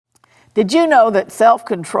Did you know that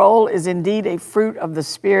self-control is indeed a fruit of the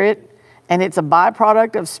Spirit, and it's a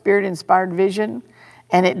byproduct of Spirit-inspired vision,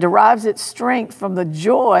 and it derives its strength from the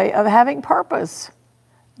joy of having purpose?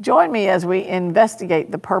 Join me as we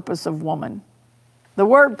investigate the purpose of woman. The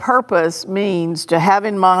word purpose means to have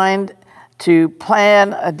in mind, to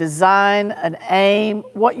plan, a design, an aim,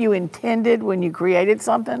 what you intended when you created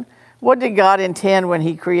something. What did God intend when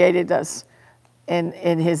He created us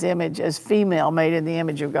in His image as female, made in the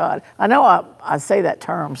image of God? I know I say that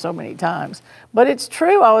term so many times, but it's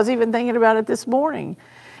true. I was even thinking about it this morning,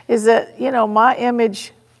 is that, my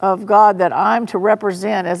image of God that I'm to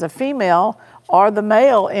represent as a female, or the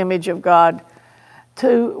male image of God.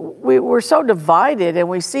 We're so divided, and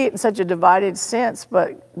we see it in such a divided sense,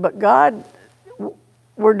 but God,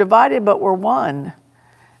 we're divided, but we're one,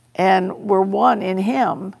 and we're one in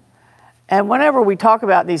Him. And whenever we talk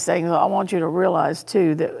about these things, I want you to realize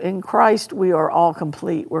too that in Christ we are all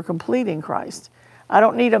complete. We're complete in Christ. I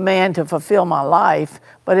don't need a man to fulfill my life,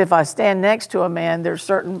 but if I stand next to a man, there's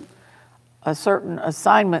a certain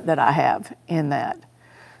assignment that I have in that.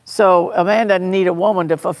 So a man doesn't need a woman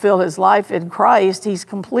to fulfill his life in Christ. He's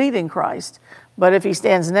complete in Christ. But if he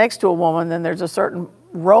stands next to a woman, then there's a certain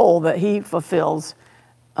role that he fulfills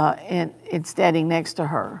in standing next to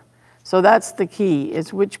her. So that's the key,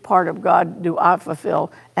 is which part of God do I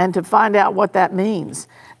fulfill, and to find out what that means.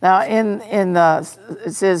 Now,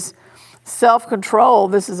 it says self-control.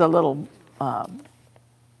 This is a little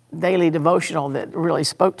daily devotional that really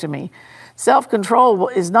spoke to me. Self-control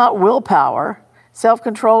is not willpower.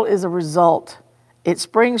 Self-control is a result. It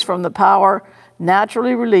springs from the power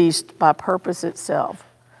naturally released by purpose itself.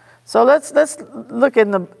 So let's look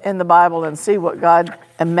in the Bible and see what God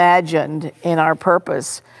imagined in our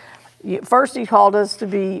purpose. First, He called us to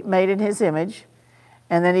be made in His image,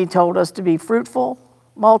 and then He told us to be fruitful,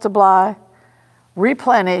 multiply,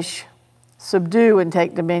 replenish, subdue, and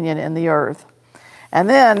take dominion in the earth. And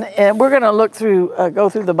then we're going to go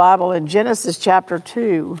through the Bible in Genesis chapter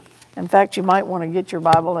 2. In fact, you might want to get your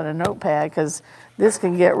Bible and a notepad, because this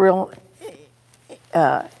can get real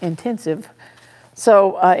intensive.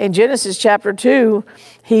 So in Genesis chapter 2,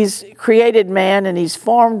 He's created man and He's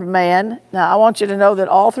formed man. Now, I want you to know that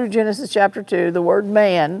all through Genesis chapter 2, the word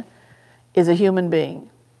man is a human being.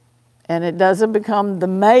 And it doesn't become the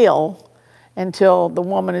male until the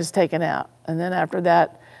woman is taken out. And then after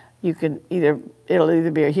that, it'll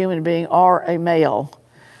either be a human being or a male.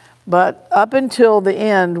 But up until the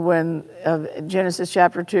end, when Genesis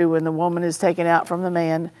chapter 2, when the woman is taken out from the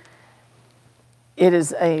man, it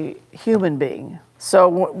is a human being. So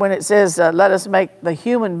when it says, let us make the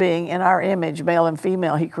human being in our image, male and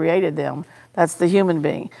female, He created them, that's the human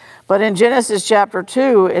being. But in Genesis chapter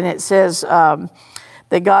 2, and it says that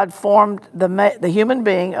God formed the human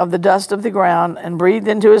being of the dust of the ground and breathed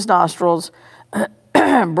into his nostrils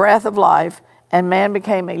breath of life, and man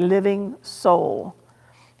became a living soul.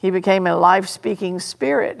 He became a life-speaking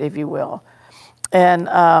spirit, if you will. And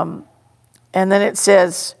then it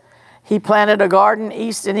says, He planted a garden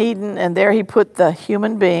east in Eden, and there He put the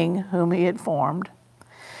human being whom He had formed.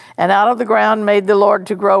 And out of the ground made the Lord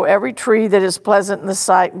to grow every tree that is pleasant in the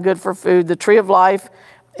sight and good for food, the tree of life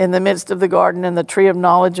in the midst of the garden, and the tree of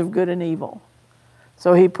knowledge of good and evil.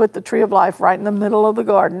 So He put the tree of life right in the middle of the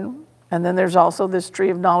garden, and then there's also this tree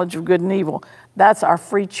of knowledge of good and evil. That's our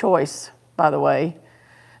free choice, by the way.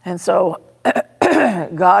 And so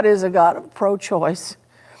God is a God of pro-choice,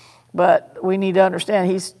 but we need to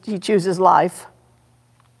understand He chooses life.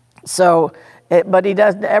 So, but He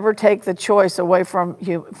doesn't ever take the choice away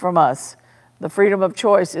from us. The freedom of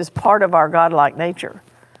choice is part of our God-like nature.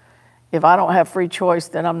 If I don't have free choice,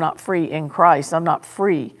 then I'm not free in Christ. I'm not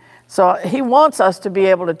free. So He wants us to be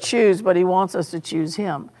able to choose, but He wants us to choose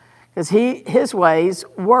Him, because His ways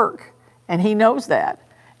work, and He knows that.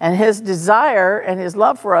 And His desire and His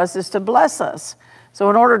love for us is to bless us. So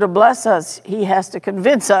in order to bless us, He has to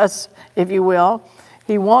convince us, if you will.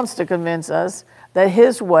 He wants to convince us that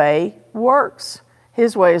His way works.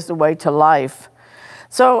 His way is the way to life.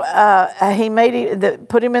 So He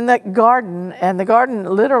put him in that garden, and the garden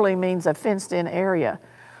literally means a fenced-in area.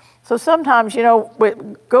 So sometimes,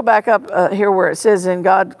 go back up here where it says, and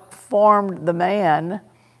God formed the man.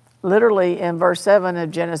 Literally in verse 7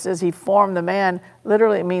 of Genesis, He formed the man.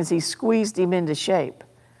 Literally it means He squeezed him into shape.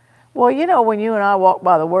 Well, when you and I walk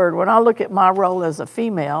by the Word, when I look at my role as a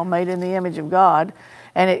female made in the image of God,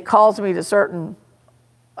 and it calls me to certain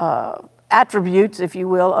attributes, if you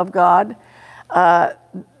will, of God,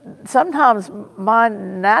 sometimes my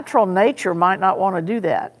natural nature might not want to do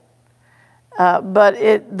that. But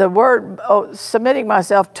submitting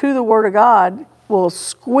myself to the Word of God will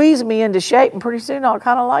squeeze me into shape, and pretty soon I'll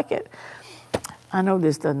kind of like it. I know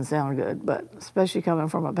this doesn't sound good, but especially coming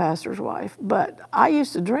from a pastor's wife. But I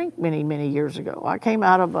used to drink many, many years ago. I came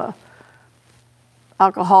out of a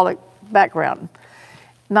alcoholic background.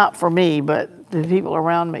 Not for me, but the people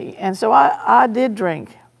around me. And so I did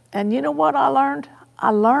drink. And you know what I learned?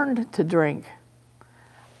 I learned to drink.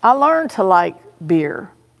 I learned to like beer.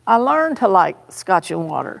 I learned to like scotch and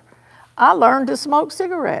water. I learned to smoke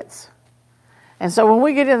cigarettes. And so when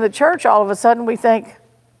we get in the church, all of a sudden we think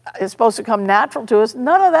it's supposed to come natural to us.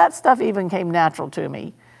 None of that stuff even came natural to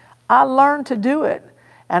me. I learned to do it.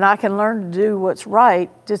 And I can learn to do what's right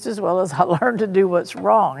just as well as I learned to do what's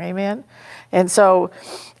wrong. Amen? And so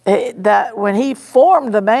that when he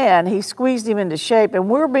formed the man, he squeezed him into shape, and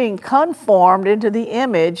we're being conformed into the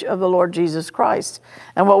image of the Lord Jesus Christ.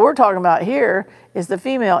 And what we're talking about here is the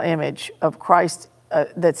female image of Christ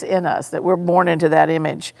that's in us, that we're born into that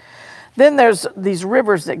image. Then there's these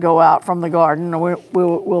rivers that go out from the garden.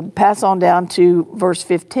 We'll pass on down to verse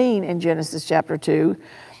 15 in Genesis chapter 2.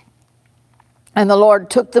 And the Lord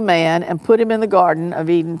took the man and put him in the Garden of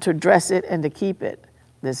Eden to dress it and to keep it.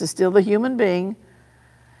 This is still the human being.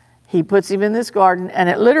 He puts him in this garden, and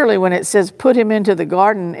it literally, when it says put him into the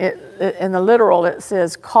garden, in the literal it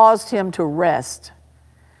says caused him to rest.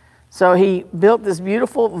 So he built this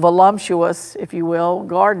beautiful, voluptuous, if you will,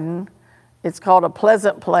 garden. It's called a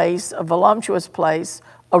pleasant place, a voluptuous place,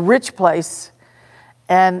 a rich place,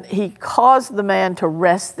 and he caused the man to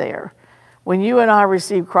rest there. When you and I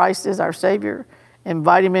receive Christ as our Savior,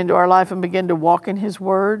 invite him into our life and begin to walk in his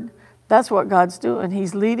word, that's what God's doing.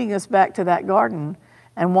 He's leading us back to that garden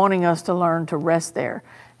and wanting us to learn to rest there.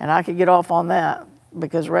 And I could get off on that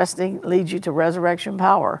because resting leads you to resurrection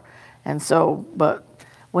power. And so, but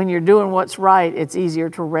when you're doing what's right, it's easier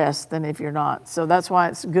to rest than if you're not. So that's why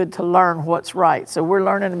it's good to learn what's right. So we're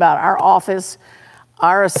learning about our office,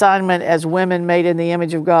 our assignment as women made in the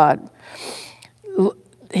image of God.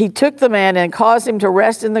 He took the man and caused him to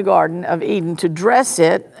rest in the Garden of Eden, to dress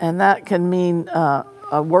it, and that can mean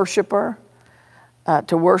a worshiper,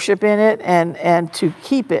 to worship in it, and to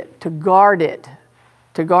keep it, to guard it,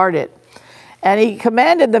 to guard it. And he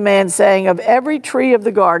commanded the man, saying, of every tree of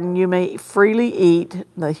the garden you may freely eat.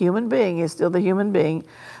 The human being is still the human being.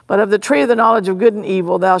 But of the tree of the knowledge of good and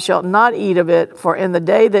evil thou shalt not eat of it, for in the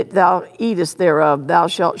day that thou eatest thereof thou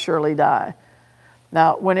shalt surely die.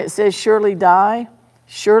 Now, when it says surely die,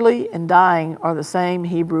 surely and dying are the same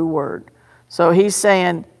Hebrew word. So he's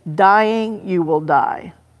saying, dying, you will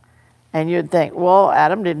die. And you'd think, well,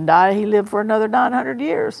 Adam didn't die. He lived for another 900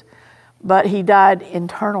 years. But he died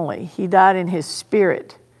internally. He died in his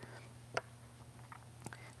spirit.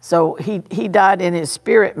 So he died in his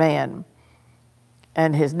spirit man.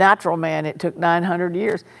 And his natural man, it took 900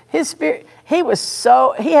 years. His spirit, he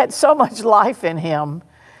had so much life in him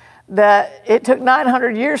that it took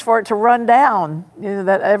 900 years for it to run down. You know,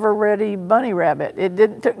 that ever-ready bunny rabbit.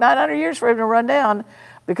 It took 900 years for him to run down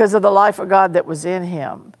because of the life of God that was in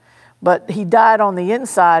him. But he died on the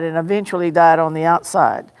inside and eventually died on the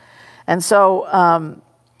outside. And so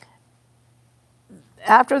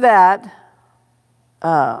after that,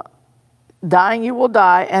 dying you will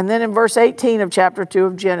die. And then in verse 18 of chapter 2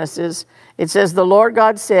 of Genesis, it says, the Lord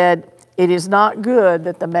God said, it is not good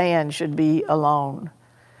that the man should be alone.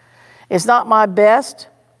 It's not my best.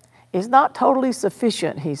 It's not totally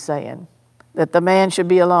sufficient, he's saying, that the man should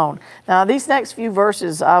be alone. Now, these next few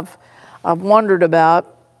verses I've wondered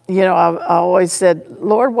about. You know, I always said,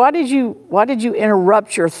 Lord, why did you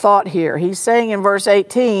interrupt your thought here? He's saying in verse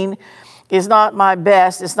 18, it's not my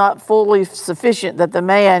best. It's not fully sufficient that the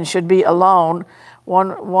man should be alone.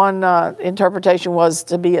 One interpretation was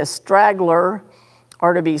to be a straggler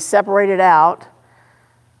or to be separated out.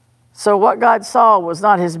 So what God saw was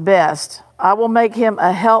not his best. I will make him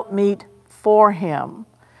a helpmeet for him.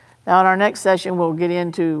 Now in our next session, we'll get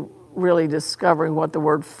into really discovering what the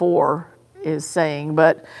word for is saying.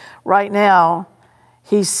 But right now,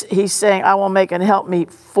 he's saying, I will make an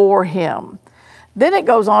helpmeet for him. Then it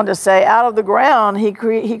goes on to say, out of the ground, he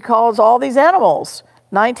calls all these animals.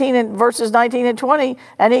 Verses 19 and 20,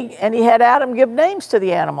 and he had Adam give names to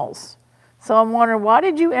the animals. So I'm wondering, why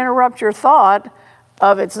did you interrupt your thought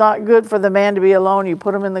of it's not good for the man to be alone? You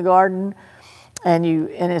put him in the garden, and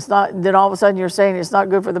it's not. Then all of a sudden you're saying it's not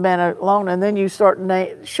good for the man alone, and then you start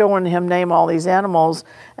showing him name all these animals,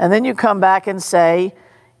 and then you come back and say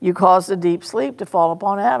you caused a deep sleep to fall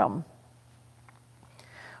upon Adam.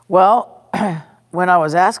 Well, when I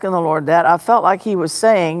was asking the Lord that, I felt like he was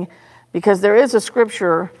saying, because there is a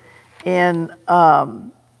scripture in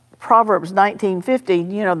Proverbs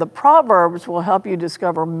 19:50. You know, the Proverbs will help you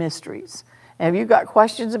discover mysteries. And if you've got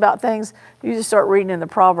questions about things, you just start reading in the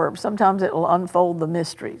Proverbs. Sometimes it will unfold the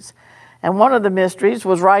mysteries. And one of the mysteries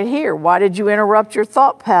was right here. Why did you interrupt your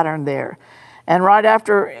thought pattern there? And right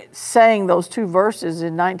after saying those two verses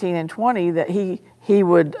in 19 and 20 that he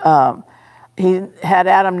had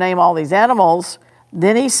Adam name all these animals,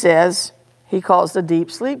 then he says he caused a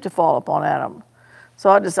deep sleep to fall upon Adam.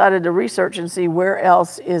 So I decided to research and see where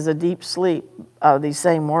else is a deep sleep of these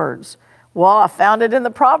same words. Well, I found it in the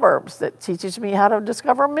Proverbs that teaches me how to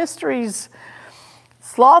discover mysteries.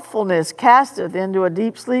 Slothfulness casteth into a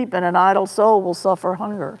deep sleep, and an idle soul will suffer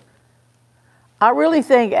hunger. I really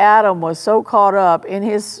think Adam was so caught up in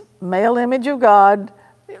his male image of God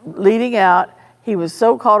leading out. He was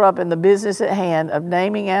so caught up in the business at hand of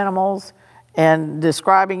naming animals and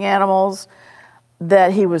describing animals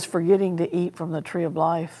that he was forgetting to eat from the tree of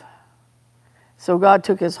life. So God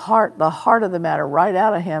took his heart, the heart of the matter, right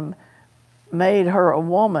out of him, made her a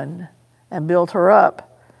woman and built her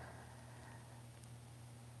up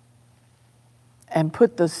and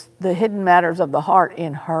put the hidden matters of the heart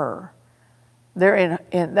in her. They're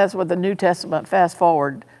in that's what the New Testament, fast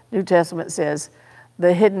forward, New Testament says,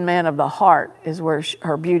 the hidden man of the heart is where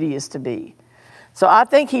her beauty is to be. So I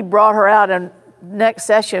think he brought her out, and next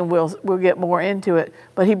session we'll get more into it,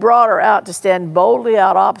 but he brought her out to stand boldly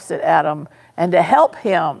out opposite Adam and to help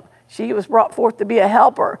him. She was brought forth to be a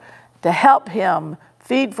helper, to help him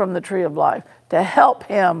feed from the tree of life, to help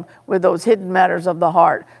him with those hidden matters of the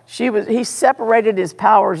heart. He separated his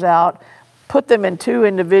powers out, put them in two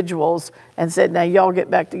individuals, and said, now y'all get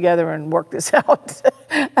back together and work this out.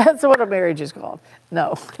 That's what a marriage is called.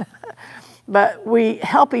 No. But we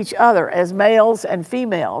help each other as males and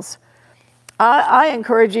females. I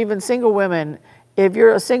encourage even single women, if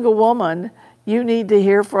you're a single woman, you need to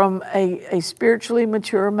hear from a spiritually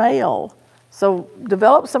mature male. So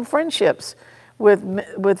develop some friendships with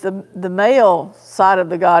the male side of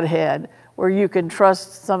the Godhead, where you can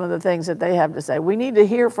trust some of the things that they have to say. We need to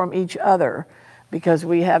hear from each other because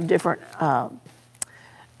we have different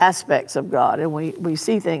aspects of God, and we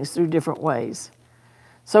see things through different ways.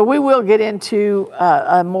 So we will get into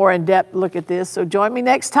a more in-depth look at this. So join me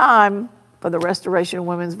next time for the Restoration of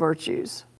Women's Virtues.